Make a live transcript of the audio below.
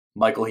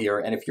Michael here,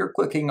 and if you're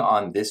clicking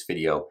on this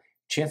video,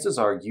 chances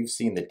are you've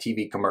seen the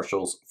TV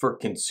commercials for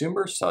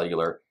consumer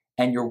cellular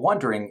and you're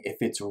wondering if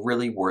it's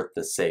really worth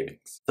the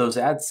savings. Those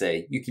ads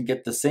say you can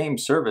get the same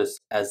service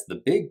as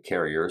the big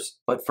carriers,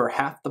 but for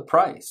half the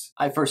price.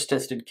 I first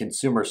tested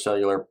consumer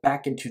cellular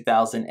back in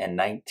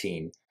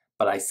 2019,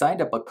 but I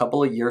signed up a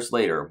couple of years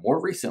later,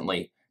 more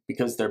recently,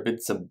 because there have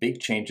been some big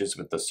changes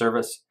with the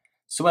service.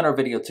 So in our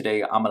video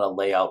today, I'm going to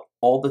lay out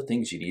all the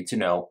things you need to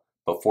know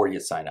before you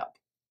sign up.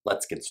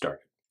 Let's get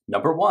started.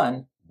 Number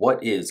one,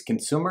 what is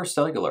consumer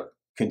cellular?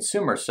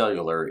 Consumer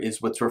cellular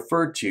is what's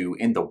referred to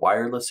in the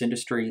wireless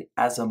industry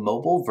as a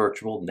mobile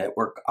virtual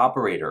network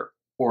operator,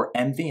 or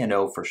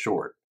MVNO for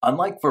short.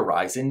 Unlike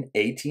Verizon,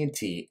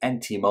 at&t,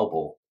 and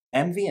T-Mobile,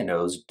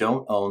 MVNOs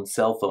don't own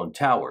cell phone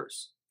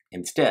towers.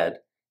 Instead,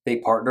 they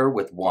partner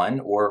with one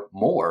or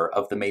more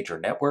of the major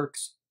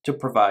networks to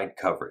provide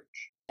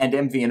coverage. And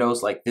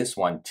MVNOs like this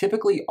one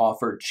typically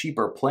offer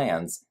cheaper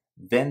plans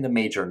than the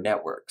major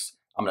networks.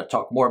 I'm going to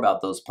talk more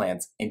about those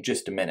plans in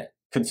just a minute.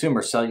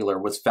 Consumer Cellular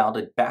was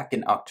founded back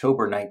in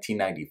October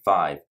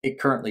 1995. It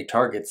currently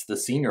targets the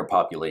senior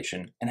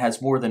population and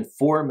has more than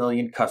 4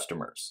 million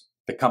customers.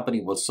 The company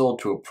was sold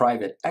to a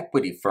private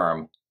equity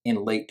firm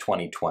in late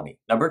 2020.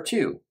 Number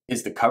two,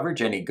 is the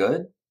coverage any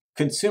good?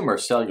 Consumer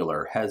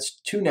Cellular has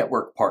two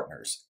network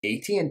partners,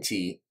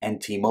 at&t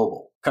and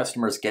T-Mobile.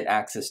 Customers get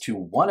access to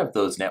one of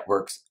those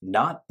networks,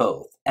 not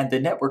both, and the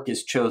network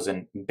is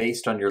chosen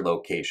based on your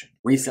location.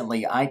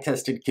 Recently, I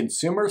tested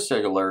Consumer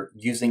Cellular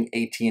using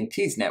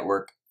at&t's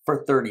network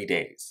for 30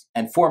 days.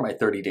 And for my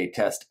 30-day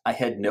test, I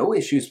had no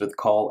issues with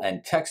call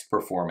and text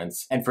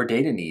performance, and for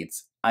data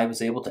needs, I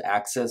was able to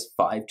access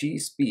 5G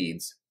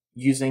speeds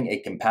using a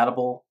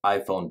compatible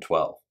iPhone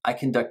 12. I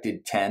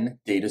conducted 10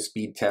 data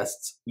speed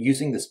tests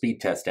using the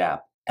speed test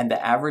app, and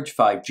the average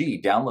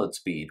 5G download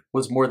speed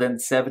was more than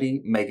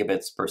 70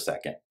 megabits per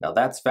second. Now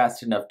that's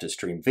fast enough to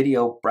stream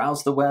video,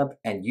 browse the web,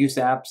 and use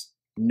apps,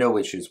 no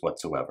issues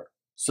whatsoever.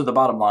 So the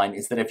bottom line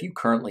is that if you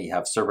currently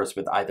have service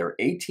with either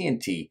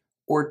at&t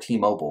or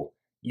T-Mobile,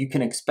 you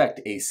can expect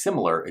a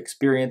similar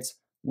experience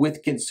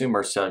with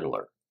Consumer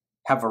Cellular.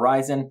 Have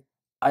Verizon?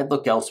 I'd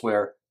look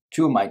elsewhere.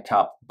 Two of my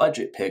top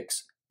budget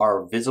picks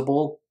are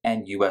Visible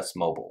and US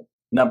Mobile.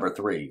 Number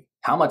three,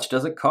 how much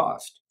does it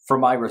cost? For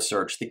my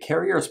research, the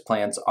carrier's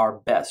plans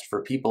are best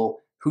for people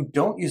who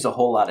don't use a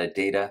whole lot of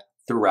data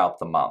throughout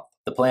the month.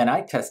 The plan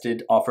I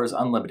tested offers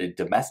unlimited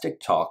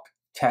domestic talk,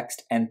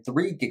 text, and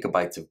 3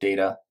 gigabytes of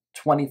data,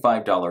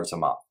 $25 a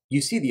month.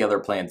 You see the other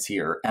plans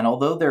here, and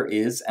although there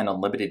is an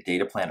unlimited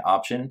data plan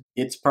option,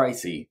 it's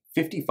pricey,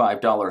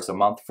 $55 a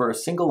month for a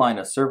single line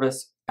of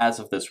service as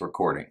of this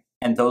recording.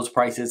 And those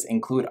prices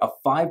include a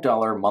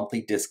 $5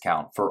 monthly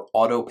discount for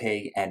auto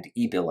pay and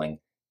e-billing.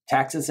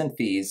 Taxes and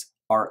fees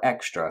are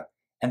extra,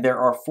 and there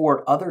are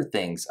 4 other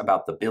things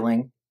about the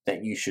billing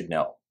that you should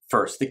know.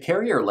 First, the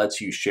carrier lets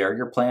you share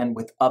your plan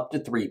with up to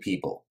 3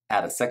 people.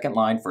 Add a second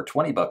line for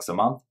 $20 a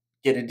month,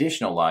 get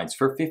additional lines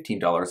for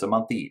 $15 a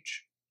month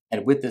each.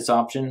 And with this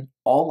option,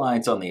 all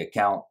lines on the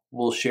account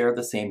will share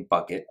the same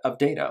bucket of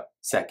data.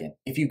 Second,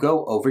 if you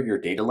go over your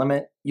data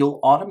limit,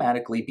 you'll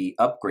automatically be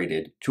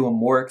upgraded to a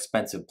more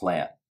expensive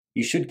plan.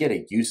 You should get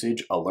a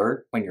usage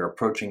alert when you're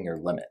approaching your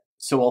limit.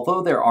 So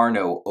although there are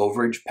no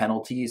overage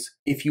penalties,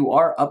 if you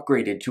are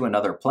upgraded to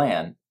another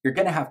plan, you're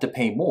going to have to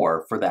pay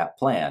more for that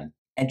plan,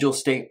 and you'll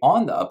stay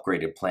on the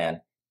upgraded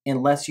plan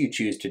unless you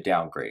choose to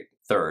downgrade.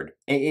 Third,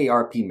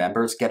 AARP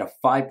members get a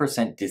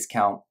 5%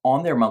 discount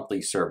on their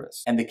monthly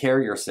service, and the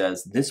carrier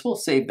says this will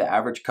save the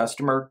average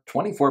customer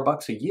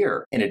 $24 a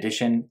year. In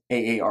addition,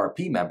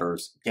 AARP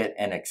members get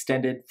an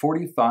extended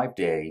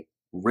 45-day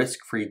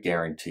risk-free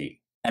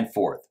guarantee. And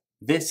fourth,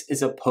 this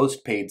is a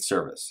post-paid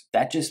service.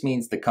 That just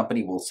means the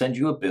company will send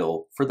you a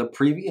bill for the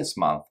previous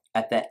month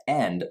at the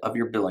end of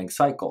your billing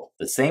cycle,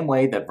 the same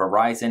way that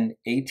Verizon,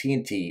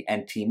 at&t,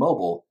 and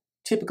T-Mobile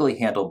typically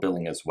handle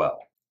billing as well.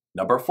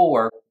 Number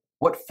 4,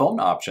 what phone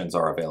options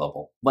are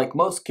available? Like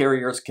most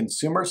carriers,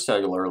 Consumer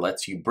Cellular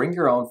lets you bring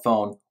your own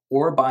phone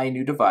or buy a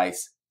new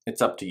device.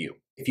 It's up to you.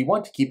 If you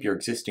want to keep your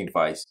existing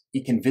device,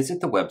 you can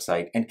visit the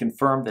website and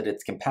confirm that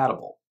it's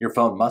compatible. Your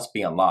phone must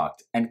be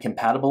unlocked and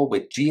compatible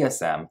with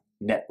GSM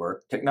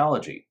network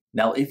technology.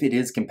 Now, if it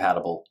is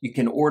compatible, you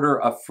can order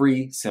a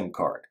free SIM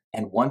card.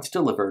 And once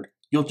delivered,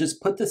 you'll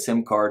just put the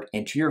SIM card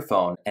into your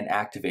phone and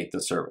activate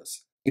the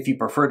service. If you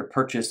prefer to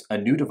purchase a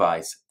new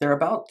device, there are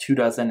about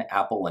 24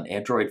 Apple and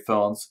Android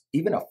phones,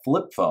 even a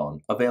flip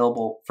phone,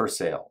 available for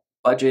sale.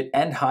 Budget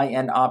and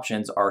high-end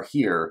options are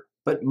here,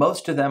 but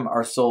most of them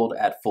are sold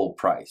at full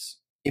price.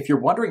 If you're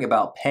wondering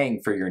about paying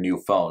for your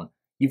new phone,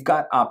 you've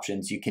got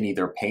options. You can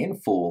either pay in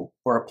full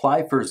or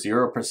apply for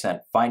 0%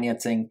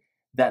 financing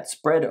that's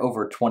spread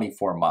over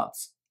 24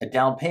 months. A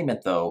down payment,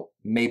 though,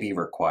 may be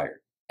required.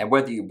 And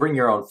whether you bring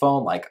your own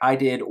phone like I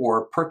did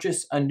or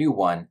purchase a new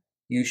one,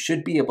 you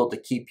should be able to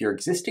keep your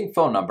existing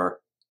phone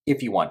number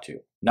if you want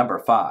to. Number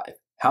 5,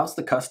 how's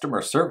the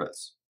customer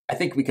service? I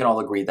think we can all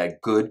agree that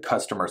good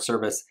customer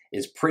service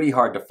is pretty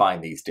hard to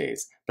find these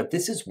days, but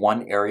this is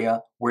one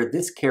area where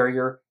this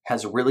carrier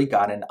has really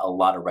gotten a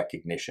lot of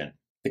recognition.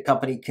 The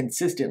company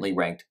consistently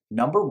ranked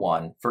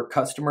 #1 for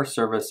customer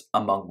service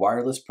among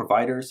wireless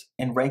providers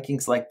in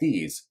rankings like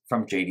these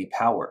from J.D.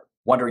 Power.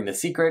 Wondering the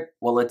secret?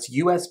 Well, it's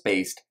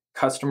US-based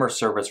customer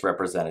service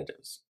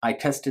representatives. I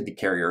tested the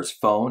carrier's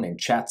phone and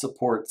chat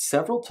support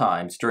several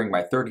times during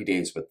my 30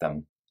 days with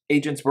them.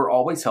 Agents were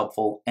always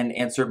helpful and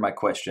answered my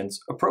questions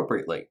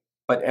appropriately.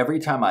 But every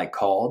time I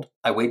called,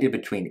 I waited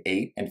between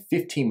 8 and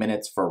 15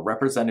 minutes for a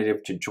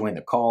representative to join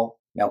the call.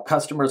 Now,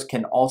 customers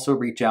can also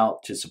reach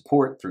out to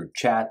support through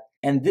chat,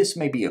 and this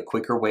may be a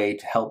quicker way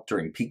to help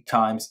during peak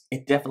times.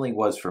 It definitely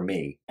was for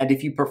me. And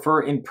if you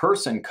prefer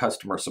in-person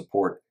customer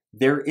support,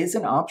 there is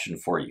an option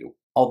for you.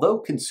 Although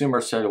Consumer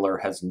Cellular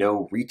has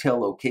no retail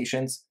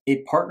locations,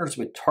 it partners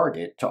with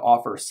Target to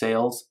offer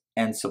sales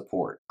and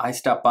support. I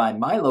stopped by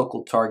my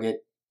local Target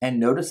and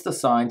noticed the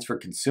signs for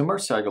Consumer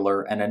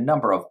Cellular and a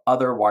number of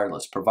other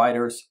wireless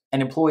providers.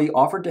 An employee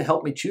offered to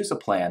help me choose a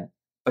plan,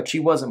 but she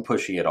wasn't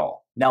pushy at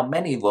all. Now,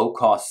 many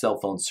low-cost cell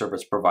phone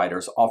service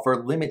providers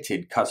offer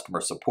limited customer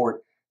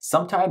support,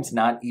 sometimes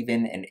not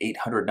even an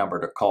 800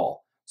 number to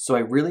call. So I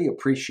really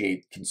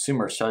appreciate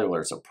Consumer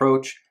Cellular's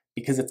approach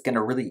because it's going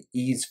to really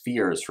ease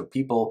fears for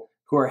people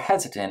who are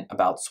hesitant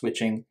about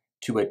switching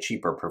to a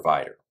cheaper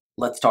provider.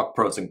 Let's talk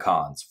pros and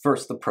cons.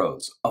 First, the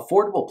pros.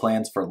 Affordable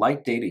plans for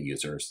light data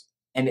users,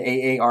 an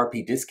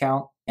AARP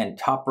discount, and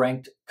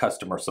top-ranked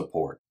customer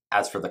support.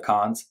 As for the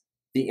cons,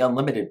 the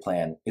unlimited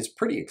plan is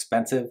pretty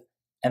expensive,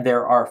 and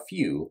there are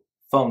few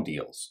phone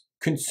deals.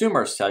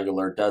 Consumer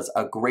Cellular does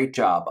a great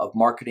job of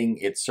marketing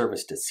its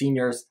service to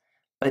seniors,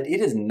 but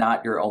it is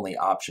not your only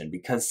option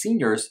because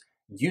seniors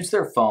use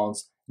their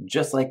phones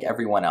just like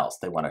everyone else.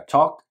 They want to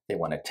talk, they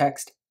want to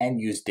text, and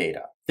use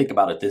data. Think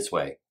about it this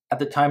way. At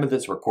the time of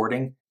this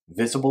recording,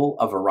 Visible,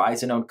 a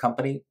Verizon-owned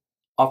company,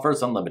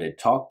 offers unlimited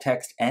talk,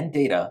 text, and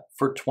data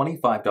for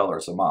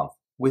 $25 a month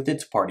with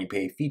its Party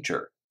Pay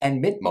feature. And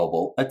Mint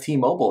Mobile, a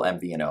T-Mobile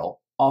MVNO,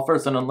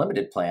 offers an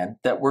unlimited plan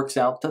that works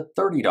out to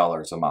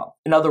 $30 a month.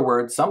 In other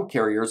words, some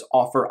carriers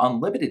offer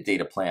unlimited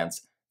data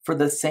plans for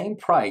the same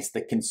price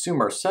that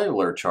Consumer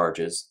Cellular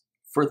charges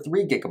for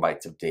 3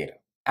 gigabytes of data.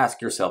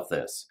 Ask yourself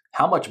this: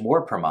 how much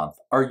more per month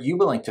are you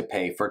willing to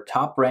pay for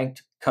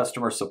top-ranked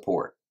customer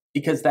support?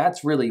 Because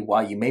that's really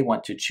why you may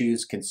want to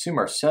choose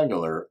Consumer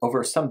Cellular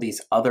over some of these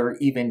other,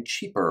 even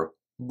cheaper,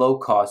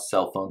 low-cost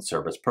cell phone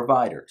service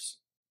providers.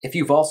 If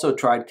you've also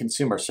tried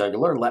Consumer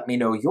Cellular, let me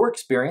know your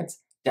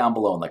experience down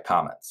below in the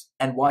comments.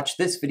 And watch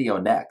this video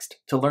next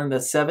to learn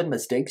the 7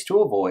 mistakes to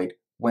avoid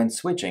when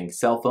switching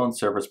cell phone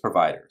service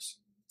providers.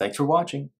 Thanks for watching.